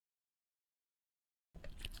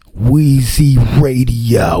Weezy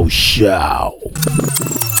Radio Show.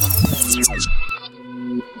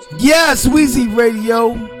 Yes, Weezy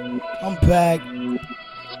Radio. I'm back.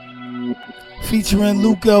 Featuring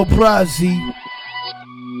Luke El Prazi.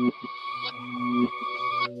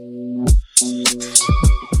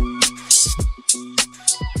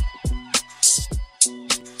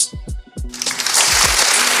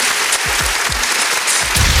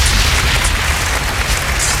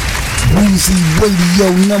 Weezy Radio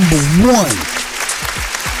 #1.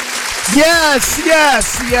 Yes.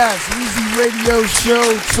 Weezy Radio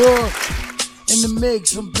Show tour in the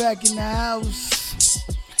mix. I'm back in the house.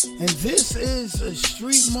 And this is a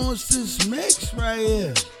Street Monsters mix right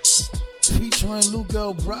here. Featuring Luke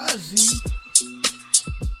El Prazi.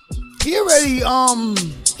 He already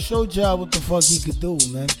showed y'all what the fuck he could do,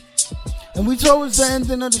 man. And we towards the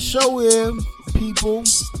ending of the show here, people.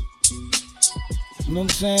 You know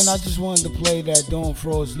what I'm saying? I just wanted to play that Dawn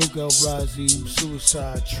Frost, Luke El Prazi,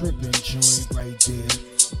 Suicide Trippin' joint right there.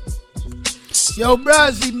 Yo,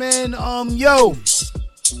 Prazi, man,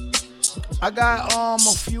 I got a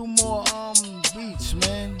few more beats,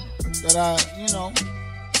 man, that I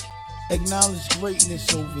acknowledge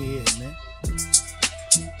greatness over here, man.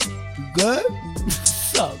 You good?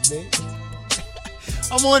 What's up, man?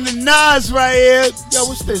 I'm on the Nas right here. Yo,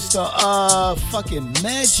 what's this? The fucking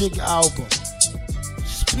Magic album.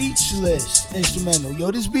 Speechless instrumental. Yo,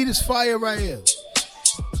 this beat is fire right here.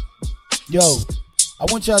 Yo, I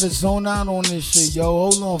want y'all to zone out on this shit, yo.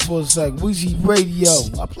 Hold on for a sec. Weezy Radio.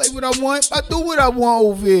 I play what I want. I do what I want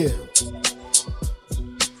over here.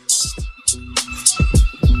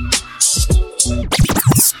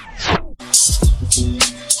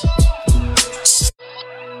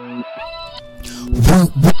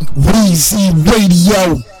 Weezy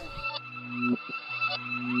Radio.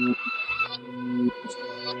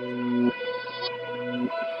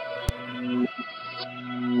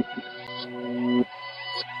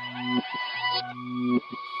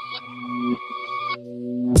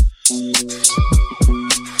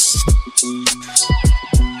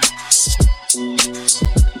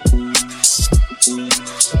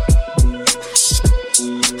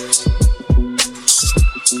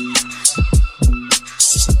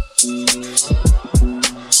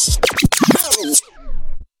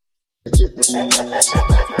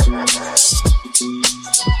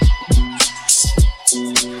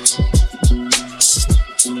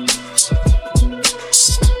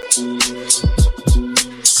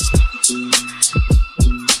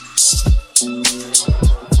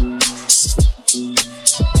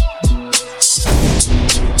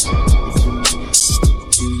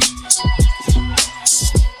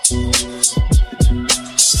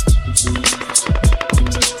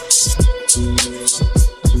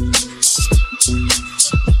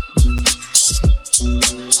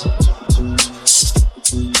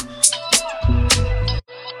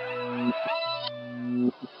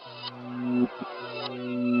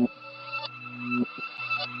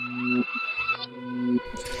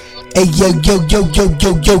 Hey, yo,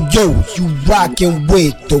 you rockin'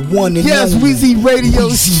 with the one and only Weezy Radio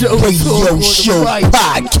Show. Radio Show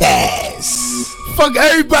podcast. Fuck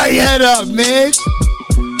everybody head up, man.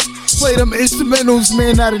 Play them instrumentals,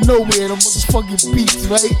 man, out of nowhere. Them motherfucking beats,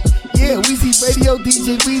 right? Yeah, Weezy Radio,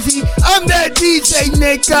 DJ Weezy. I'm that DJ,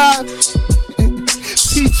 nigga.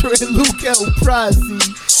 Featuring Luke El Prazi,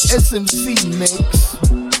 SMC mix.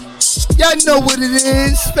 Y'all know what it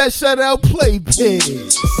is. Special out play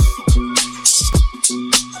pigs.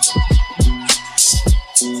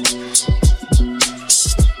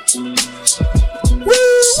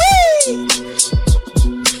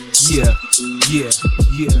 Yeah.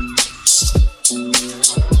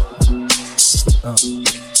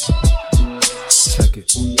 Check it.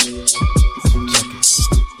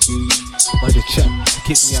 Write a check,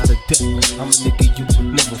 get me out of debt. I'm a nigga you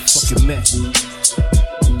never fucking met.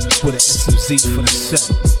 With an SMZ for the set.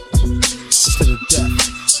 To the death,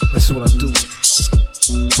 that's what I do.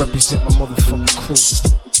 Represent my motherfucking crew.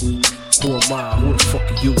 Who am I? Who the fuck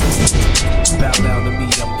are you? Bow down to me,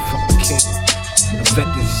 I'm a fucking king. The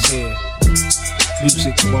vet is here.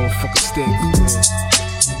 Music, motherfucker, stay cool.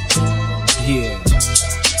 Yeah.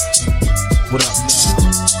 What up now?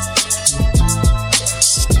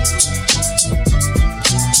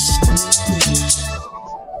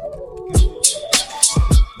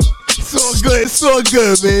 It's all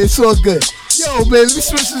good, man. It's all good. Yo, man, let me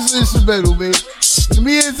switch this instrumental, man.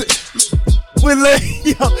 Me is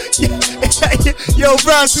yo,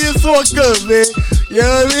 bro, see, it's all good, man. You know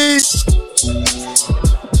what I mean?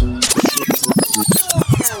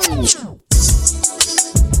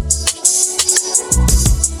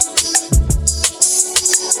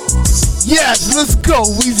 Yes, let's go,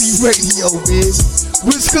 Weezy Radio, man.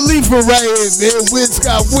 Wiz Khalifa right here, man. Wiz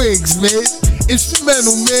got wigs, man.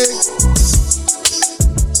 Instrumental, man.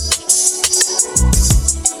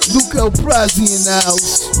 Luke El Prazi in the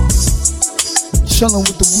house. Chillin'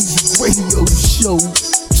 with the Weezy Radio show.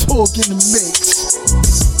 Talk in the mix.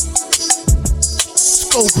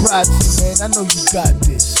 Go Prazi, man. I know you got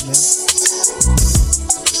this, man.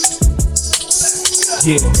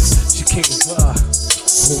 Yeah, she came by.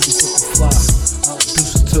 Holy fucking fly. I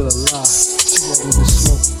introduced her to the lie. She wanted to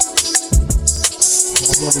smoke.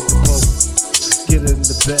 I wanted to go. Get her in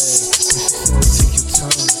the bag. But she said, take your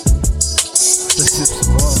time. Let's sip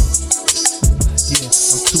some wine. Yeah,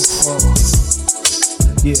 I'm too fun.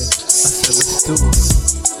 Yeah, I said, let's do it.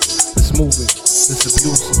 Let's move it. Let's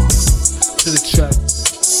abuse it. To the track.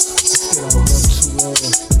 Let's get out 1, 2, on.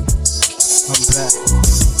 I'm back.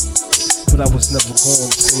 But I was never going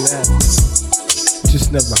to say that.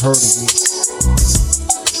 Just never heard of me.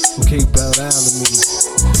 Okay, bow down to me.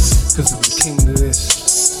 Cause if you came to this,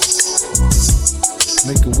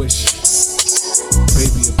 make a wish.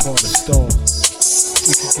 Baby upon a star.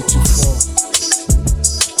 It can get you far.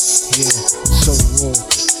 Yeah, so raw.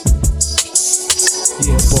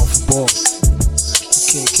 Yeah, ball for ball. You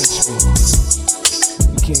can't catch me.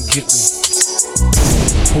 You can't get me.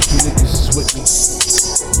 Hope you niggas is with me.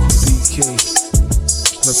 BK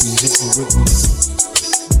representing with me.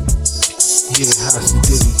 Yeah, Hosty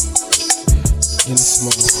Diddy in this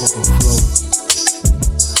motherfucking flow.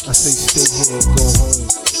 I say stay here and go home.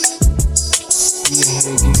 We in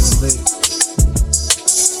here getting lit.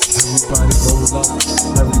 Everybody roll up,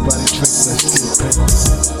 everybody drink, let's get back.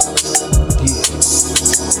 Yeah,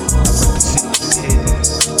 I represent here.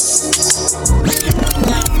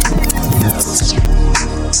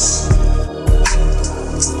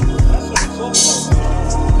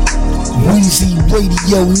 Weezy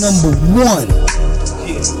Radio #1.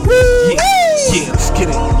 Yeah, let's get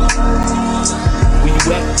it. Where you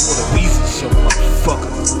at for the Weezy show,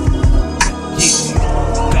 motherfucker? Yeah,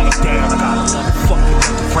 back down, I got a motherfucking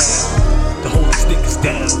underground. The whole stick is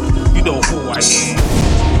down, you know who I am.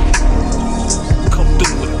 Come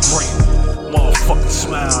through with a grin, motherfucking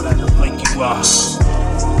smile at them like you are.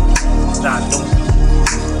 Not know me.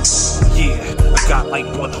 Yeah, I got like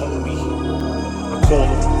one homie. I call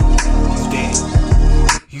him. Dead.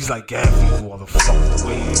 He's like every motherfucking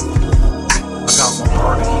way. I got my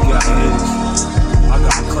burner, he got his. I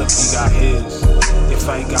got Clip, he got his. If I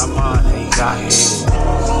ain't got mine, he got his.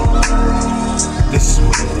 This is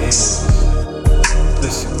what it is.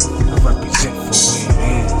 Listen, I represent for where it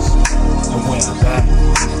is and where I'm at.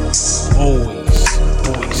 Always,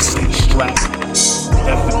 boys, stay strapped.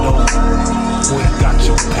 Never know who ain't got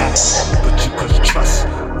your back, but you could trust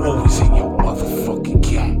always in your motherfucking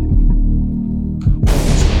cat.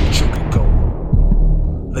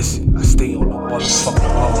 Listen, I stay on the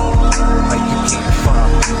motherfucking road. Like you can't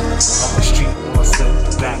find me. I'm a street monster in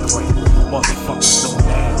the background. Motherfuckers know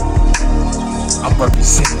now. I'm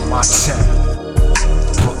representing my town.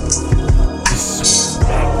 Brooklyn, this is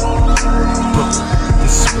where I'm at. Brooklyn,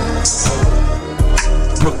 this is where I'm born.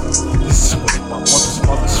 Brooklyn, this is where my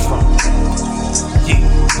mother's from. Yeah,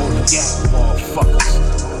 where we at, motherfuckers?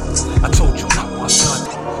 I told you about my gun.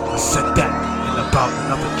 I said that in about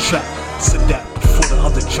another track. I said that before the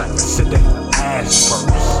other track. I said that in the last verse.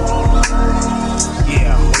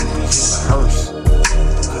 Yeah, I hope he's in the hearse.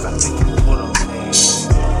 Cause I think I put him, man.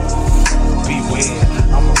 Beware,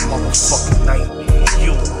 I'm a motherfucking nightmare.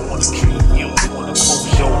 You don't wanna dream, you don't wanna close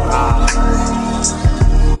your eyes.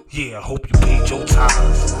 Yeah, I hope you paid your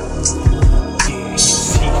tithes. Yeah,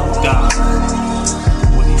 he's he who dies.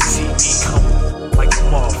 When they see me coming, like a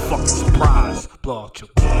motherfucking surprise. Blow out your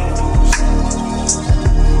candles.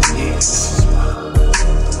 Yeah, this is mine.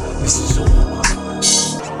 This is all mine.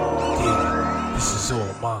 Yeah, this is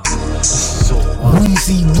all mine. This is all mine.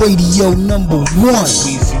 Weezy Radio #1.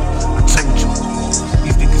 Weezy, I told you,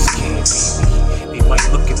 these niggas can't be me. They might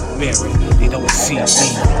look in the mirror, they don't see me.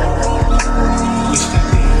 Wish they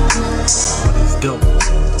did, but it's dope.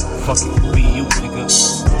 Fucking be you, nigga.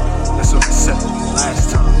 That's what I said last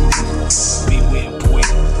time. Beware, boy.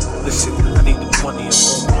 Listen, I need the money, I'm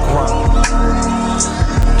on the grind.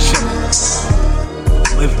 Chillin',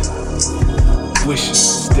 living, wishing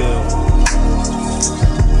still.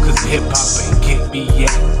 Cause hip hop ain't get me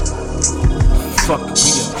yet. Fuck, we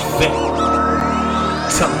a vet.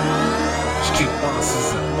 Tell 'em, Street Monsters is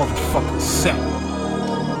a motherfucking set.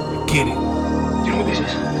 Get it? You know what this is?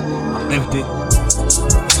 I lived it.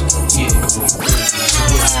 Yeah.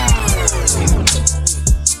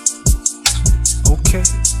 Okay.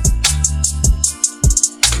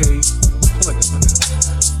 I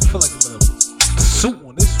feel like I'm in a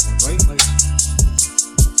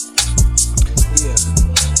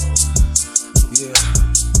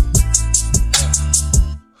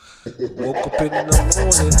Woke up in the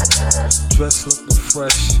morning, dressed looking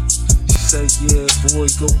fresh. She said, yeah, boy,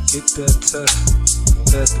 go get that test.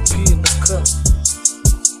 Had to pee in the cup.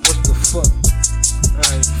 What the fuck? I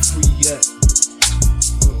ain't free yet.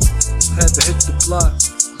 Had to hit the block.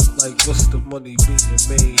 Like, what's the money being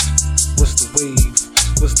made? What's the wave?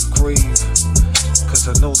 What's the grave? Cause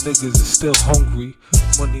I know niggas is still hungry.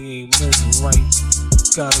 Money ain't moving right.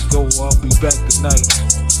 Gotta go, I'll be back tonight.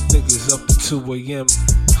 Niggas up to 2 a.m.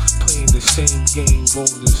 Playing the same game,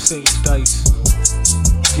 rolling the same dice.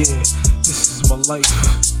 Yeah, this is my life.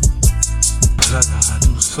 But I gotta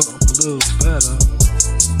do something a little better.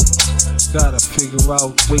 Gotta figure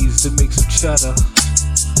out ways to make some cheddar.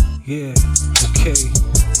 Yeah, okay,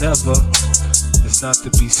 never. It's not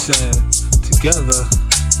to be said. Together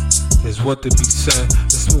is what to be said.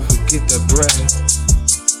 Let's move and get that bread.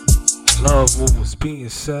 Love what was being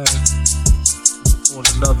said. On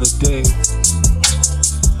another day,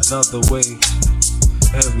 another way.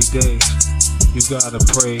 Every day, you gotta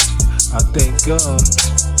pray. I thank God,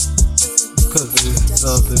 cause it's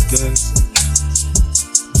another day.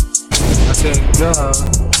 I thank God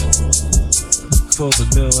for the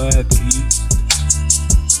meal I had to eat.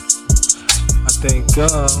 I thank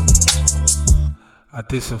God I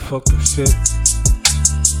did some fucked up shit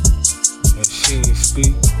and she ain't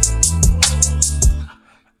speak.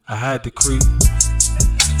 I had to creep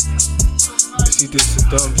and she did some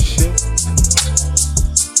dumb shit.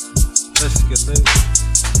 Let's get lit.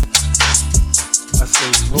 I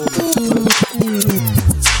say roll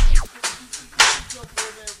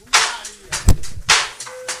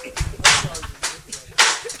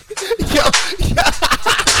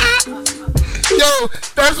Yo,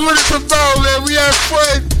 that's what it's about, man. We have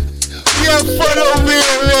fun. We have fun over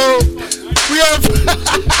here, man. We have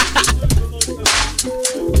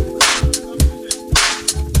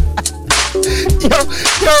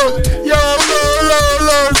Yo, hold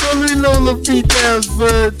on. So we know the feet down,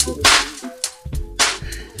 son.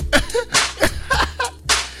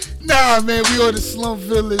 Nah, man, we on the Slum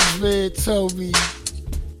Village, man. Tell me.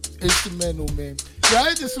 Instrumental, man. Yo, I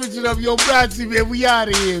had to switch it up. Yo, Bratsy, man, we out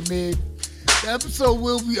of here, man. The episode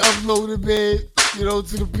will be uploaded, man, you know,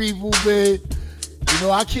 to the people, man. You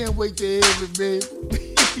know, I can't wait to hear it, man.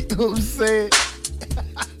 You know what I'm saying?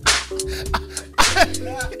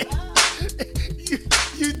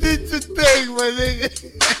 you did your thing, my nigga.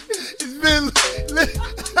 It's been...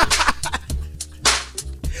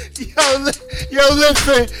 Yo,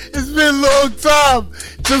 listen, it's been a long time.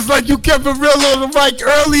 Just like you kept it real on the mic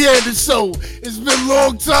earlier in the show. It's been a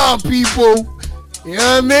long time, people. You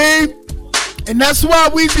know what I mean? And that's why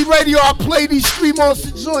Weezy Radio, I play these Street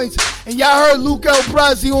Monster joints. And y'all heard Luke El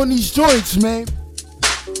Brazzi on these joints, man.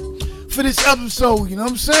 For this episode, you know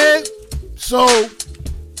what I'm saying? So,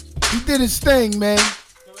 he did his thing, man.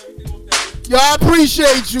 Yo, I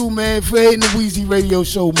appreciate you, man, for hitting the Weezy Radio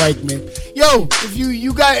show, Mike, man. Yo, if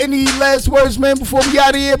you got any last words, man, before we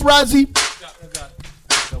out of here, Brazzi? I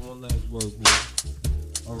got one last word, boy.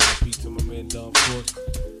 R.I.P. to my man Don Fort.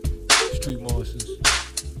 Street Monsters.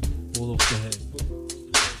 All off the head. You know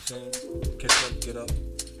what I'm saying? Catch up, get up.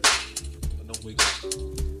 And don't wake up.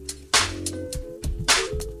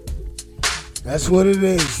 That's what it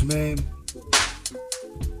is, man.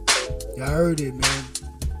 Y'all heard it, man.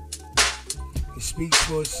 It speaks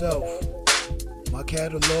for itself. My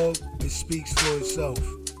catalog, it speaks for itself.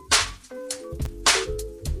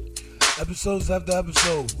 Episodes after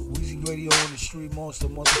episode, Weezy Radio on the Street Monster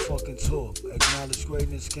motherfucking tour. Acknowledge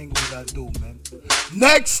greatness, king of what I do, man.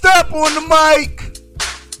 Next up on the mic.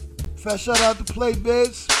 First shout out to Play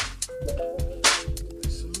Biz.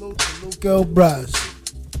 Salute to Luke El Brazzi.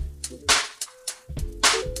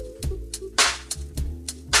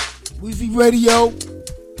 Weezy Radio.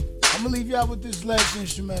 I'm gonna leave y'all with this last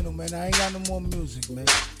instrumental, man. I ain't got no more music, man.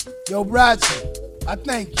 Yo, Brazzi, I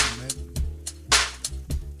thank you, man.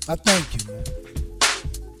 I thank you, man.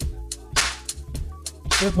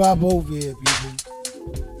 Hip hop over here, people.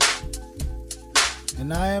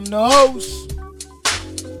 And I am the host,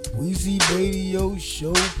 Weezy Radio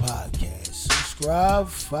Show Podcast. Subscribe,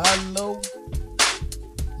 follow,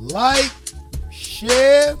 like,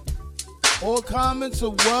 share, all comments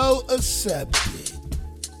are well accepted.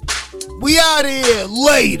 We out of here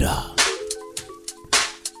later.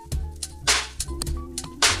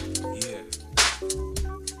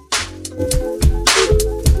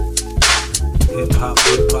 Hip hop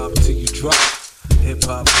till you drop. Hip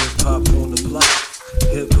hop on the block.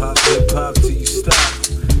 Hip hop till you stop.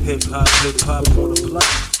 Hip hop on the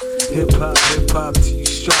block. Hip hop till you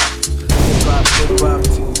stop. hip-hop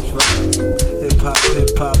till you drop.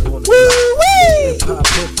 Hip-hop on the block.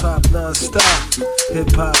 Hip-hop non-stop.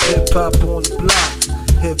 Hip-hop on the block.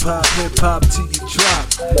 Hip-hop till you drop.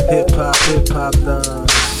 Hip-hop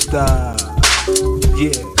non-stop.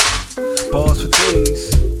 Yeah. Bars for days.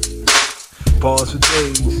 Bars for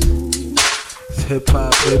days. It's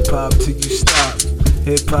hip-hop till you stop.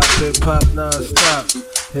 Hip-hop non-stop.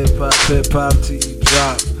 Hip-hop till you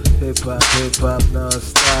drop. Hip-hop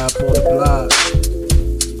non-stop on the block.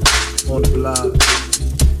 On the block.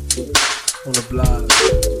 On the block.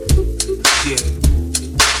 Yeah.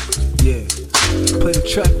 Yeah. Play the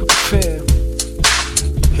track with the fam.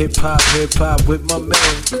 Hip-hop with my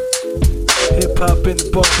man. Hip-hop in the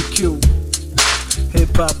barbecue.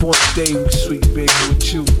 Hip-hop on the day we sweet baby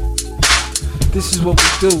with you. This is what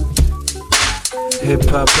we do.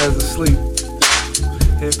 Hip-hop as I sleep.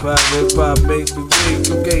 Hip-hop make me weak.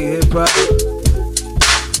 Okay, hip-hop.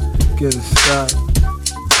 Get it stop.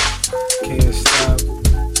 Can't stop.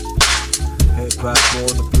 Hip-hop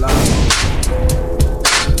on the block.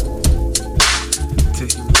 Till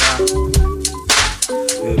you rock.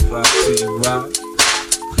 Hip-hop till you rock.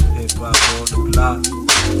 Hip-hop on the block.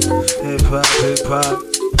 Hip-hop.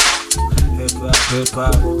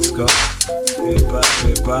 Let's go. Hip-hop.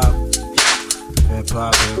 Let's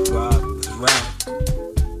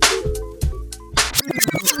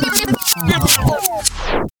rap.